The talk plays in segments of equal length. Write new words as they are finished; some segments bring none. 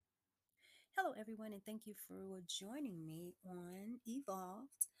everyone, and thank you for joining me on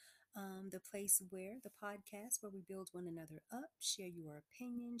Evolved, the place where the podcast where we build one another up, share your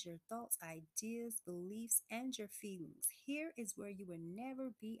opinions, your thoughts, ideas, beliefs, and your feelings. Here is where you will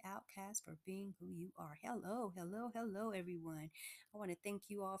never be outcast for being who you are. Hello, hello, hello, everyone. I want to thank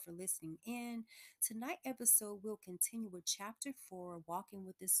you all for listening in. Tonight episode will continue with chapter 4, Walking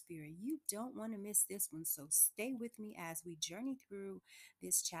with the Spirit. You don't want to miss this one, so stay with me as we journey through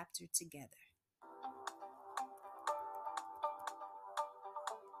this chapter together.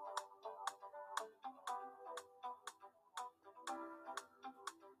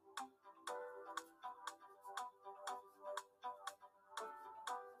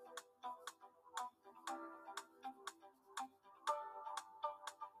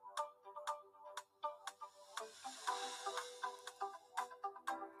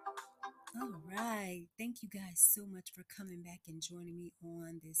 All right. Thank you guys so much for coming back and joining me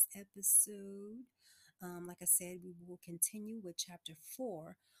on this episode. Like I said, we will continue with chapter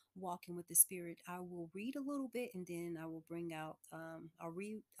 4, Walking with the Spirit. I will read a little bit and then I will bring out, I'll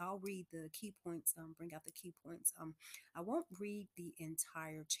read the key points, bring out the key points. I won't read the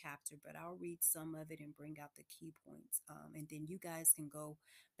entire chapter, but I'll read some of it and bring out the key points. And then you guys can go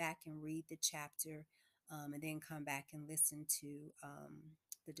back and read the chapter, and then come back and listen to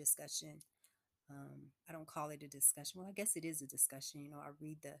the discussion. I don't call it a discussion. Well, I guess it is a discussion. I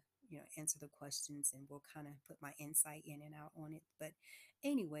read answer the questions and we'll kind of put my insight in and out on it. But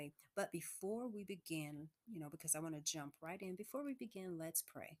anyway, but before we begin, because I want to jump right in, before we begin, let's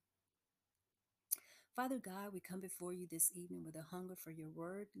pray. Father God, we come before you this evening with a hunger for your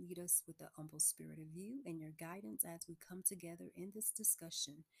word. Lead us with the humble spirit of you and your guidance as we come together in this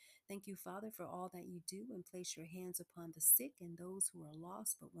discussion. Thank you, Father, for all that you do and place your hands upon the sick and those who are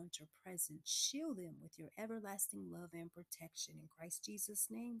lost but want your presence. Shield them with your everlasting love and protection. In Christ Jesus'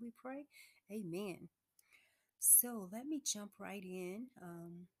 name we pray. Amen. So let me jump right in.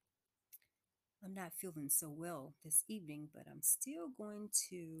 I'm not feeling so well this evening, but I am still going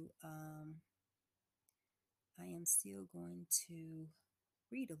to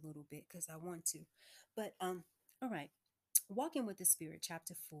read a little bit because I want to. But all right. Walking with the Spirit,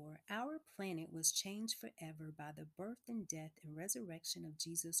 chapter 4. Our planet was changed forever by the birth and death and resurrection of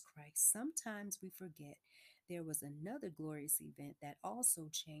Jesus Christ. Sometimes we forget there was another glorious event that also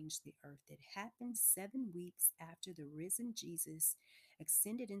changed the earth. It happened 7 weeks after the risen Jesus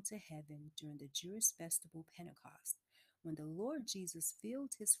ascended into heaven during the Jewish festival Pentecost, when the Lord Jesus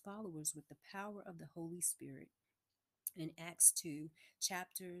filled his followers with the power of the Holy Spirit. In Acts 2,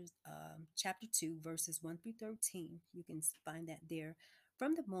 chapter 2, verses 1 through 13. You can find that there.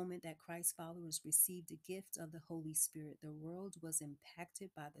 From the moment that Christ's followers received the gift of the Holy Spirit, the world was impacted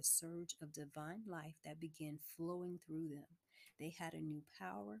by the surge of divine life that began flowing through them. They had a new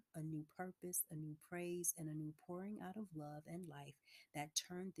power, a new purpose, a new praise, and a new pouring out of love and life that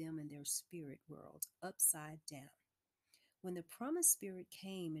turned them and their spirit world upside down. When the promised Spirit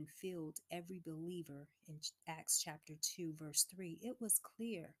came and filled every believer in Acts chapter 2, verse 3, it was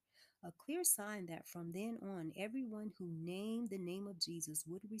clear, a clear sign that from then on, everyone who named the name of Jesus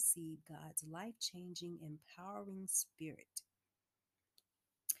would receive God's life changing, empowering Spirit.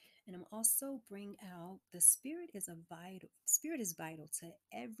 And I'm also bring out the spirit is vital to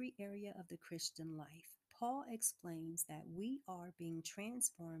every area of the Christian life. Paul explains that we are being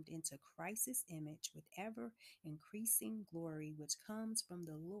transformed into Christ's image with ever increasing glory, which comes from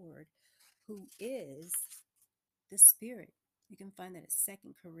the Lord, who is the Spirit. You can find that at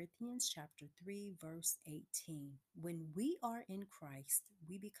 2 Corinthians chapter 3, verse 18. When we are in Christ,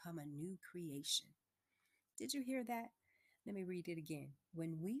 we become a new creation. Did you hear that? Let me read it again.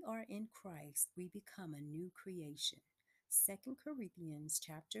 When we are in Christ, we become a new creation. 2 Corinthians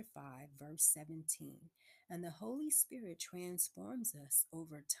chapter 5 verse 17. And the Holy Spirit transforms us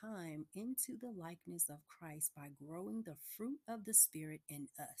over time into the likeness of Christ by growing the fruit of the Spirit in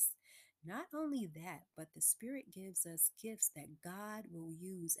us. Not only that, but the Spirit gives us gifts that God will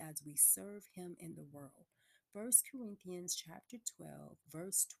use as we serve him in the world. 1 Corinthians chapter 12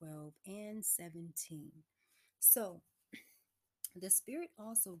 verse 12 and 17. So, the Spirit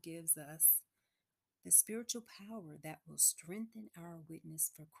also gives us the spiritual power that will strengthen our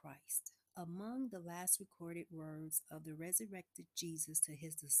witness for Christ. Among the last recorded words of the resurrected Jesus to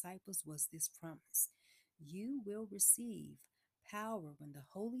his disciples was this promise: you will receive power when the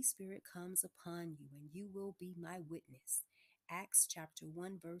Holy Spirit comes upon you, and you will be my witness. Acts chapter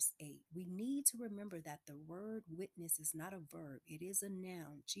 1, verse 8. We need to remember that the word witness is not a verb, it is a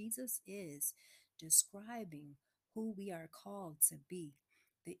noun. Jesus is describing who we are called to be.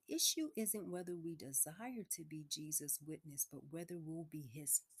 The issue isn't whether we desire to be Jesus' witness, but whether we'll be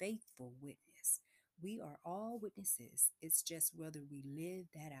his faithful witness. We are all witnesses. It's just whether we live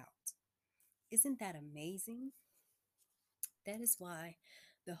that out. Isn't that amazing? That is why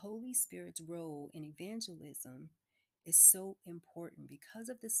the Holy Spirit's role in evangelism is so important. Because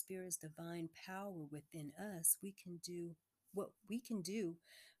of the Spirit's divine power within us, we can do what we can do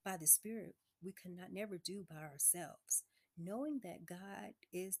by the Spirit, we could not never do by ourselves. Knowing that God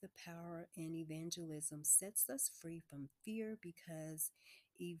is the power in evangelism sets us free from fear because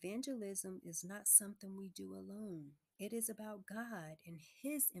evangelism is not something we do alone. It is about God and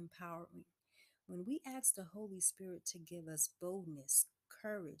His empowerment. When we ask the Holy Spirit to give us boldness,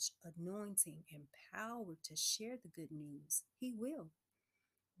 courage, anointing, and power to share the good news, He will.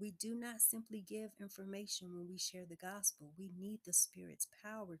 We do not simply give information when we share the gospel. We need the Spirit's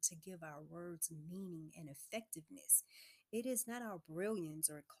power to give our words meaning and effectiveness. It is not our brilliance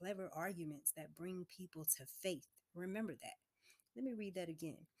or clever arguments that bring people to faith. Remember that. Let me read that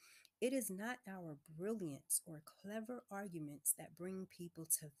again. It is not our brilliance or clever arguments that bring people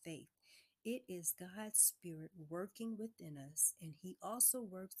to faith. It is God's Spirit working within us, and He also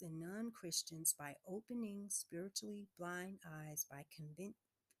works in non Christians by opening spiritually blind eyes by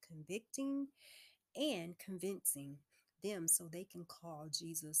convicting and convincing them so they can call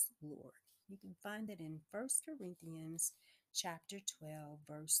Jesus Lord. You can find that in 1 Corinthians chapter 12,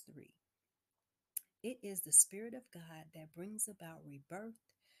 verse 3. It is the Spirit of God that brings about rebirth,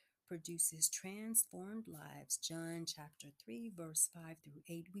 produces transformed lives. John chapter 3, verse 5 through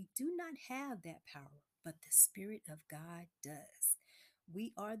 8. We do not have that power, but the Spirit of God does.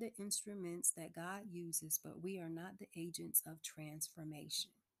 We are the instruments that God uses, but we are not the agents of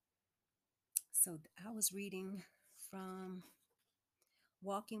transformation. So I was reading from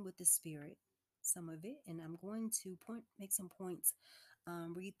Walking with the Spirit, some of it, and I'm going to make some points,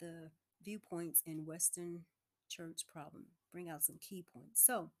 read the viewpoints in Western church problem, bring out some key points.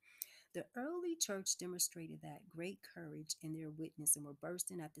 So, the early church demonstrated that great courage in their witness and were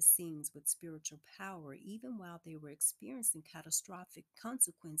bursting at the seams with spiritual power, even while they were experiencing catastrophic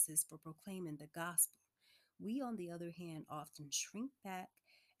consequences for proclaiming the gospel. We, on the other hand, often shrink back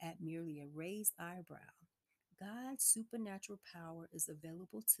at merely a raised eyebrow. God's supernatural power is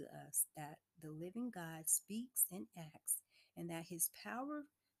available to us, that the living God speaks and acts, and that his power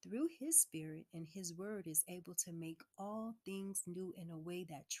through his spirit and his word is able to make all things new in a way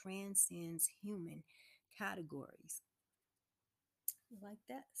that transcends human categories. Like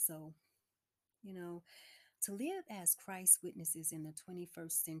that. So, you know, to live as Christ's witnesses in the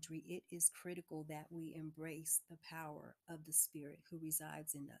 21st century, it is critical that we embrace the power of the Spirit who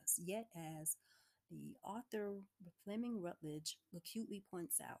resides in us. Yet, as the author Fleming Rutledge acutely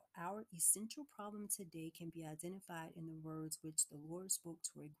points out, our essential problem today can be identified in the words which the Lord spoke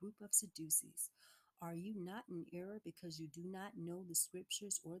to a group of Sadducees. Are you not in error because you do not know the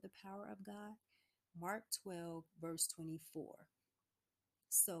scriptures or the power of God? Mark 12, verse 24.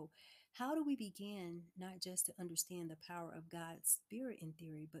 So, how do we begin not just to understand the power of God's Spirit in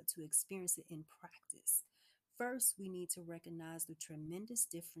theory, but to experience it in practice? First, we need to recognize the tremendous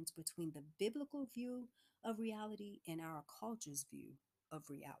difference between the biblical view of reality and our culture's view of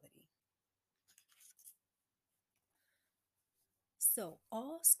reality. So,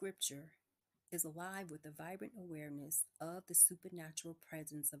 all scripture is alive with a vibrant awareness of the supernatural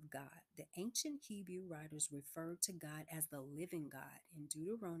presence of God. The ancient Hebrew writers referred to God as the living God in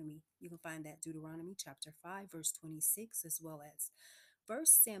Deuteronomy. You can find that Deuteronomy chapter 5, verse 26, as well as 1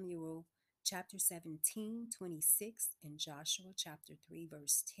 Samuel chapter 17, 26, and Joshua chapter 3,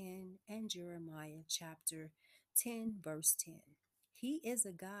 verse 10, and Jeremiah chapter 10, verse 10. He is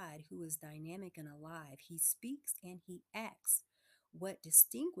a God who is dynamic and alive. He speaks and he acts. What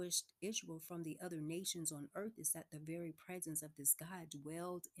distinguished Israel from the other nations on earth is that the very presence of this God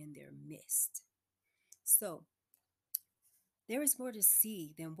dwelled in their midst. So, there is more to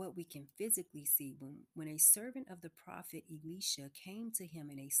see than what we can physically see. When a servant of the prophet Elisha came to him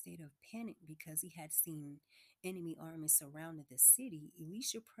in a state of panic because he had seen enemy armies surrounding the city,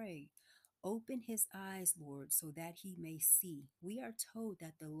 Elisha prayed, "Open his eyes, Lord, so that he may see." We are told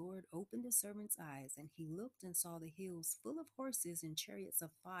that the Lord opened the servant's eyes, and he looked and saw the hills full of horses and chariots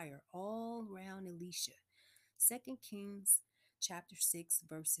of fire all round Elisha. 2 Kings chapter 6,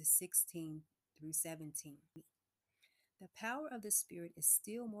 verses 16 through 17. The power of the Spirit is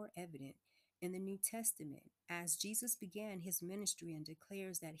still more evident in the New Testament as Jesus began his ministry and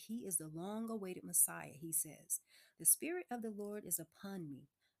declares that he is the long awaited Messiah. He says, "The Spirit of the Lord is upon me."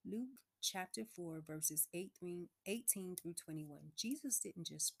 Luke chapter 4, verses 18 through 21. Jesus didn't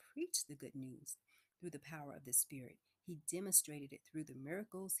just preach the good news through the power of the Spirit, He demonstrated it through the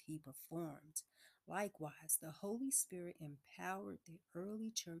miracles he performed. Likewise, the Holy Spirit empowered the early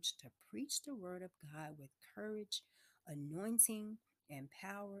church to preach the word of God with courage, anointing, and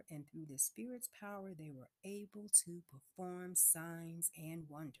power, and through the Spirit's power, they were able to perform signs and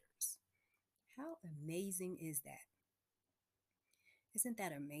wonders. How amazing is that? Isn't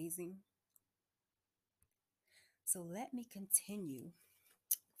that amazing? So let me continue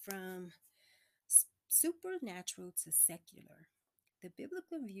from supernatural to secular. The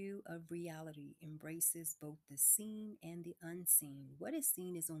biblical view of reality embraces both the seen and the unseen. What is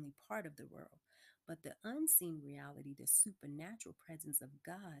seen is only part of the world, but the unseen reality, the supernatural presence of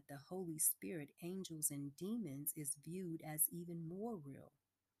God, the Holy Spirit, angels, and demons, is viewed as even more real.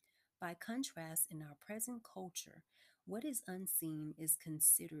 By contrast, in our present culture, what is unseen is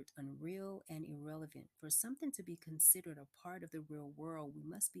considered unreal and irrelevant. For something to be considered a part of the real world, we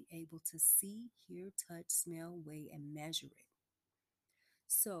must be able to see, hear, touch, smell, weigh, and measure it.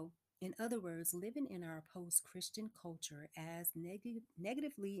 So, in other words, living in our post Christian culture as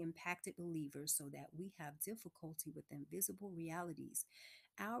negatively impacted believers so that we have difficulty with invisible realities,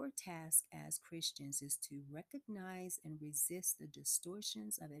 our task as Christians is to recognize and resist the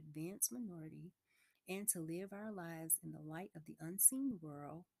distortions of advanced minority and to live our lives in the light of the unseen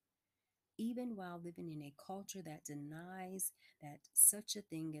world, even while living in a culture that denies that such a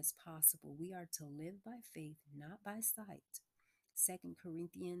thing is possible. We are to live by faith, not by sight. Second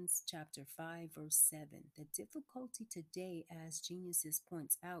Corinthians chapter 5 verse 7. The difficulty today, as Geniuses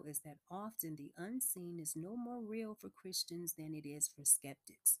points out, is that often the unseen is no more real for Christians than it is for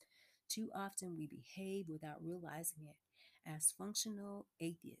skeptics. Too often we behave without realizing it as functional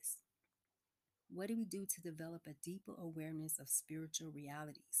atheists. What do we do to develop a deeper awareness of spiritual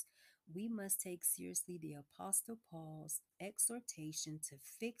realities? We must take seriously the Apostle Paul's exhortation to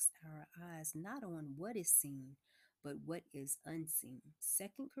fix our eyes not on what is seen, but what is unseen.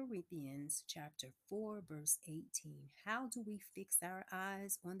 Second Corinthians chapter 4 verse 18. How do we fix our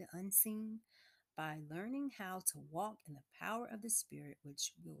eyes on the unseen? By learning how to walk in the power of the Spirit,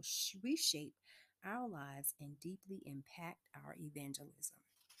 which will reshape our lives and deeply impact our evangelism.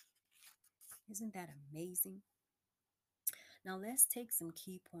 Isn't that amazing? Now, let's take some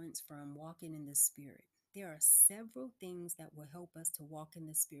key points from walking in the Spirit. There are several things that will help us to walk in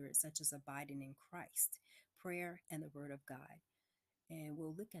the Spirit, such as abiding in Christ, prayer, and the Word of God. And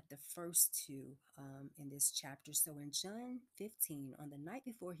we'll look at the first two in this chapter. So, in John 15, on the night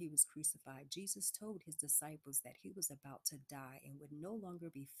before he was crucified, Jesus told his disciples that he was about to die and would no longer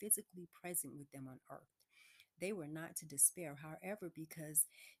be physically present with them on earth. They were not to despair, however, because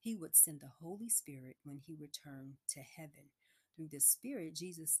he would send the Holy Spirit when he returned to heaven. Through the Spirit,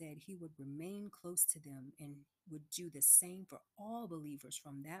 Jesus said he would remain close to them and would do the same for all believers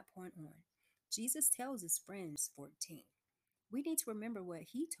from that point on. Jesus tells his friends, 14, we need to remember what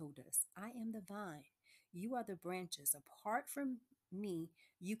he told us. I am the vine. You are the branches. Apart from me,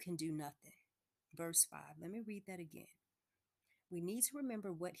 you can do nothing. Verse 5. Let me read that again. We need to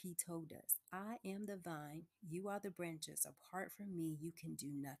remember what he told us. I am the vine. You are the branches. Apart from me, you can do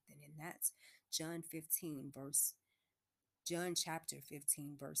nothing. And that's John 15, John chapter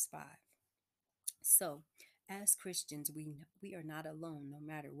 15, verse 5. So, as Christians, we are not alone no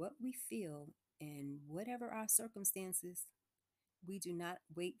matter what we feel and whatever our circumstances. We do not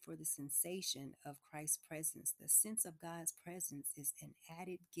wait for the sensation of Christ's presence. The sense of God's presence is an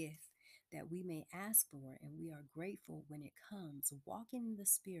added gift that we may ask for, and we are grateful when it comes. Walking in the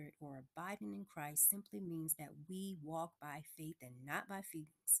Spirit or abiding in Christ simply means that we walk by faith and not by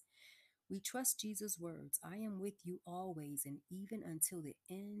feelings. We trust Jesus' words, I am with you always and even until the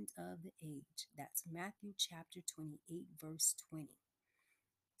end of the age. That's Matthew chapter 28, verse 20.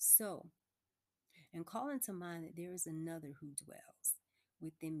 So, and calling to mind that there is another who dwells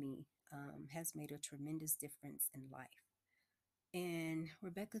within me, has made a tremendous difference in life. And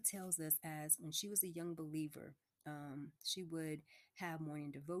Rebecca tells us, as when she was a young believer, she would have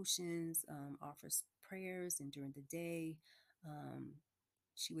morning devotions, offer prayers, and during the day, um,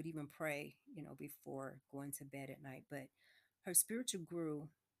 she would even pray, before going to bed at night. But her spiritual grew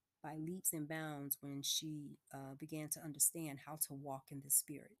by leaps and bounds when she began to understand how to walk in the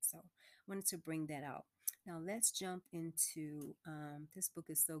Spirit. So I wanted to bring that out. Now let's jump into this book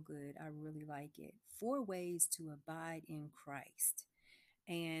is so good. I really like it. 4 ways to abide in Christ.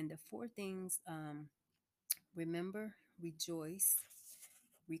 And the 4 things, remember, rejoice,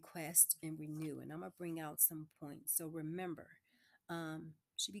 request, and renew. And I'm going to bring out some points. So remember,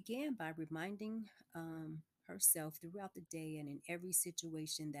 she began by reminding herself throughout the day and in every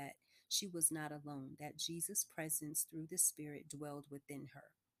situation that she was not alone, that Jesus' presence through the Spirit dwelled within her.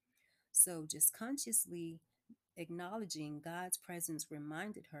 So just consciously Acknowledging God's presence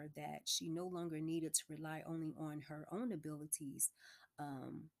reminded her that she no longer needed to rely only on her own abilities,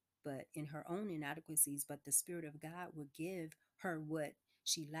 um, but in her own inadequacies, but the Spirit of God would give her what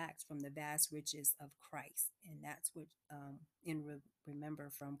she lacked from the vast riches of Christ. And that's what, remember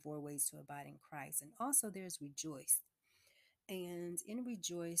from Four Ways to Abide in Christ. And also there's rejoice. And in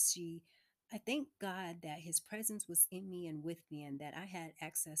rejoice, I thank God that his presence was in me and with me, and that I had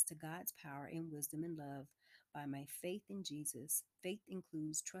access to God's power and wisdom and love by my faith in Jesus. Faith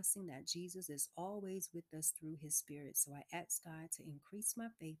includes trusting that Jesus is always with us through his spirit. So I ask God to increase my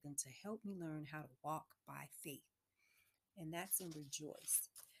faith and to help me learn how to walk by faith. And that's in rejoice.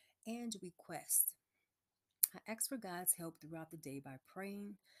 And request. I ask for God's help throughout the day by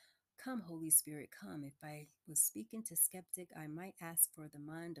praying, "Come, Holy Spirit, come." If I was speaking to skeptic, I might ask for the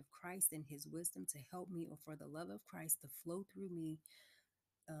mind of Christ and his wisdom to help me, or for the love of Christ to flow through me,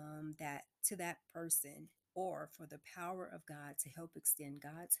 that to that person, or for the power of God to help extend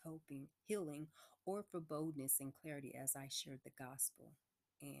God's helping healing, or for boldness and clarity as I shared the gospel.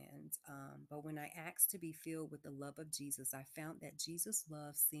 And but when I asked to be filled with the love of Jesus, I found that Jesus'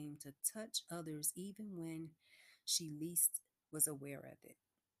 love seemed to touch others even when she least was aware of it,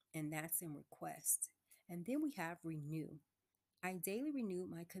 and that's in request. And then we have renew. I daily renew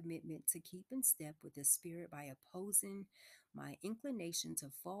my commitment to keep in step with the Spirit by opposing my inclination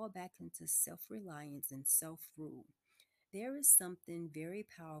to fall back into self reliance and self rule. There is something very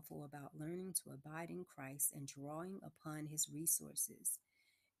powerful about learning to abide in Christ and drawing upon his resources.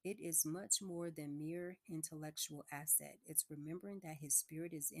 It is much more than mere intellectual asset. It's remembering that his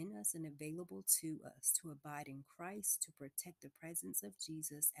spirit is in us and available to us to abide in Christ, to protect the presence of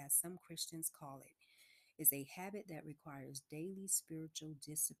Jesus, as some Christians call it, is a habit that requires daily spiritual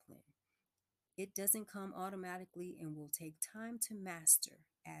discipline. It doesn't come automatically and will take time to master,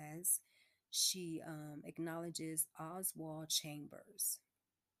 as she acknowledges Oswald Chambers.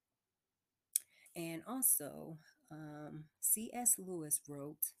 And also, C.S. Lewis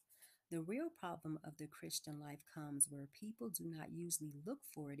wrote, "The real problem of the Christian life comes where people do not usually look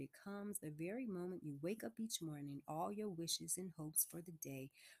for it. It comes the very moment you wake up each morning. All your wishes and hopes for the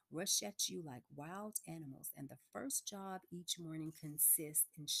day rush at you like wild animals, and the first job each morning consists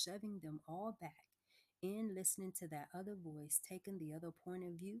in shoving them all back, in listening to that other voice, taking the other point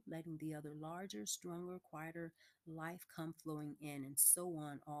of view, letting the other larger, stronger, quieter life come flowing in, and so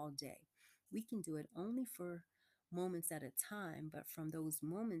on all day. We can do it only for moments at a time, but from those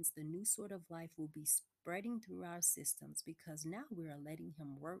moments, the new sort of life will be spreading through our systems because now we are letting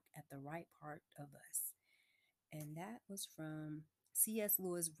him work at the right part of us." And that was from C.S.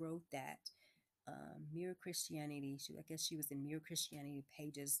 Lewis wrote that, Mere Christianity. I guess she was in Mere Christianity,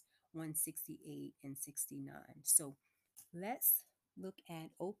 pages 168 and 69. So let's look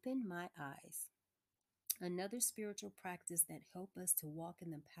at Open My Eyes. Another spiritual practice that help us to walk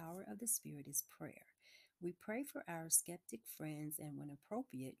in the power of the Spirit is prayer. We pray for our skeptic friends, and when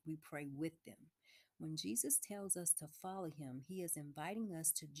appropriate, we pray with them. When Jesus tells us to follow him, he is inviting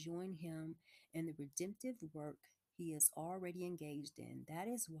us to join him in the redemptive work he is already engaged in. That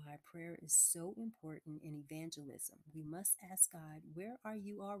is why prayer is so important in evangelism. We must ask God, "Where are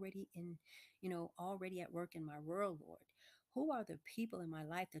you already already at work in my world, Lord? Who are the people in my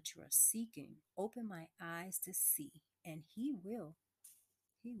life that you are seeking? Open my eyes to see." And he will.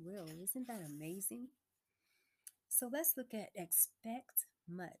 He will. Isn't that amazing? So let's look at expect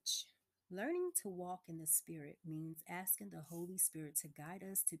much. Learning to walk in the Spirit means asking the Holy Spirit to guide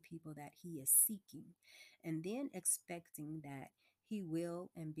us to people that He is seeking, and then expecting that He will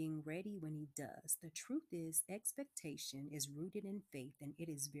and being ready when He does. The truth is, expectation is rooted in faith, and it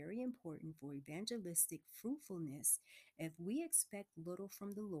is very important for evangelistic fruitfulness. If we expect little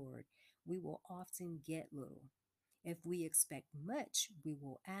from the Lord, we will often get little. If we expect much, we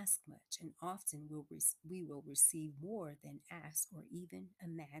will ask much, and often we will receive more than ask or even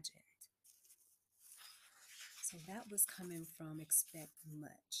imagined. So that was coming from Expect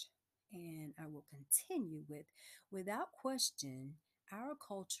Much. And I will continue with, without question, our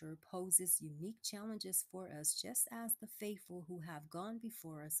culture poses unique challenges for us, just as the faithful who have gone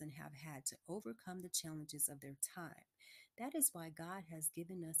before us and have had to overcome the challenges of their time. That is why God has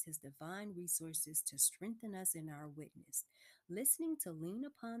given us his divine resources to strengthen us in our witness. Listening to lean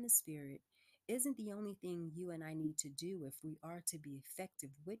upon the Spirit isn't the only thing you and I need to do if we are to be effective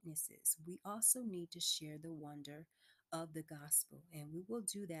witnesses. We also need to share the wonder of the gospel, and we will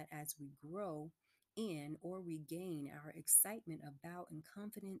do that as we grow in or regain our excitement about and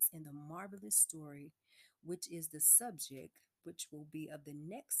confidence in the marvelous story, which is the subject, which will be of the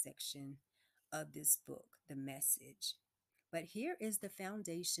next section of this book, the message. But here is the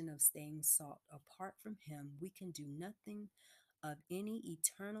foundation of staying salt. Apart from Him, we can do nothing of any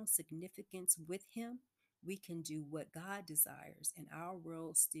eternal significance. With Him, we can do what God desires, and our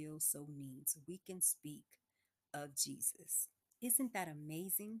world still so needs. We can speak of Jesus. Isn't that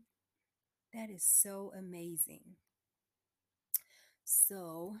amazing? That is so amazing.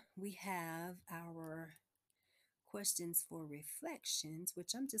 So we have our questions for reflections,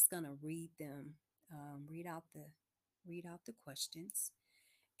 which I'm just gonna read them. Read out the questions,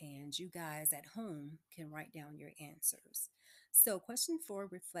 and you guys at home can write down your answers. So, question for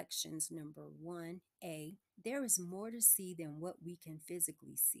reflections number 1A: there is more to see than what we can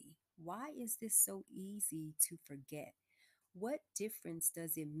physically see. Why is this so easy to forget? What difference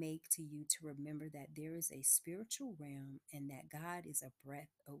does it make to you to remember that there is a spiritual realm and that God is a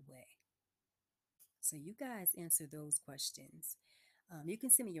breath away? So, you guys answer those questions. You can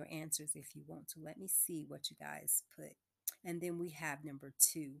send me your answers if you want to. Let me see what you guys put. And then we have number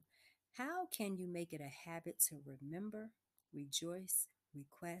 2: how can you make it a habit to remember, rejoice,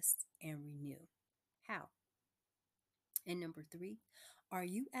 request, and renew? How? And number 3: are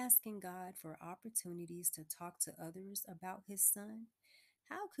you asking God for opportunities to talk to others about His Son?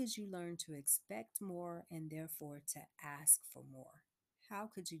 How could you learn to expect more and therefore to ask for more? How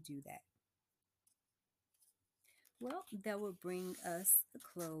could you do that? Well, that will bring us a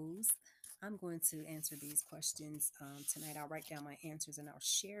close. I'm going to answer these questions tonight. I'll write down my answers and I'll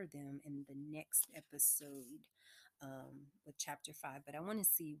share them in the next episode with chapter 5. But I want to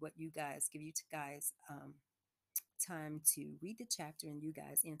see what you guys give you to guys time to read the chapter and you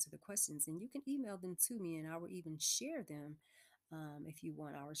guys answer the questions. And you can email them to me and I will even share them if you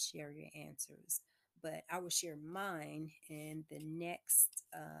want. I will share your answers. But I will share mine in the next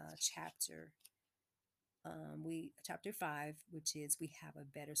chapter, we chapter 5, which is we have a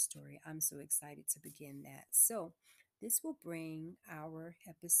better story. I'm so excited to begin that. So this will bring our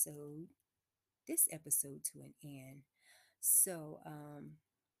episode, this episode, to an end. So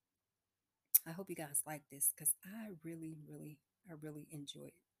I hope you guys like this because I really enjoyed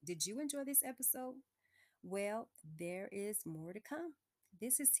it. Did you enjoy this episode? Well, there is more to come.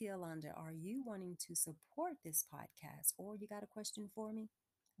 This is Tia Londa. Are you wanting to support this podcast or you got a question for me?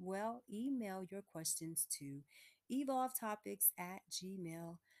 Well, email your questions to evolvetopics at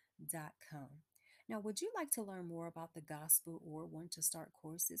gmail.com. Now, would you like to learn more about the gospel or want to start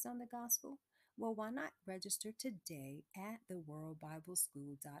courses on the gospel? Well, why not register today at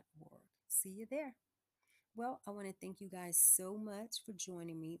theworldbibleschool.org? See you there. Well, I want to thank you guys so much for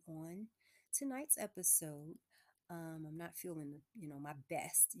joining me on tonight's episode. I'm not feeling, my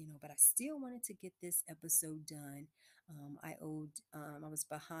best, but I still wanted to get this episode done. I was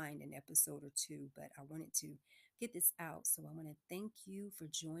behind an episode or two, but I wanted to get this out. So I want to thank you for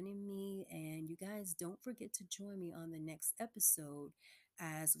joining me. And you guys don't forget to join me on the next episode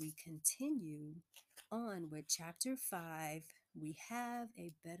as we continue on with chapter 5. We have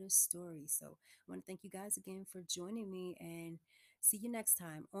a better story. So I want to thank you guys again for joining me and see you next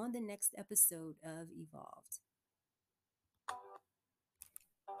time on the next episode of Evolved.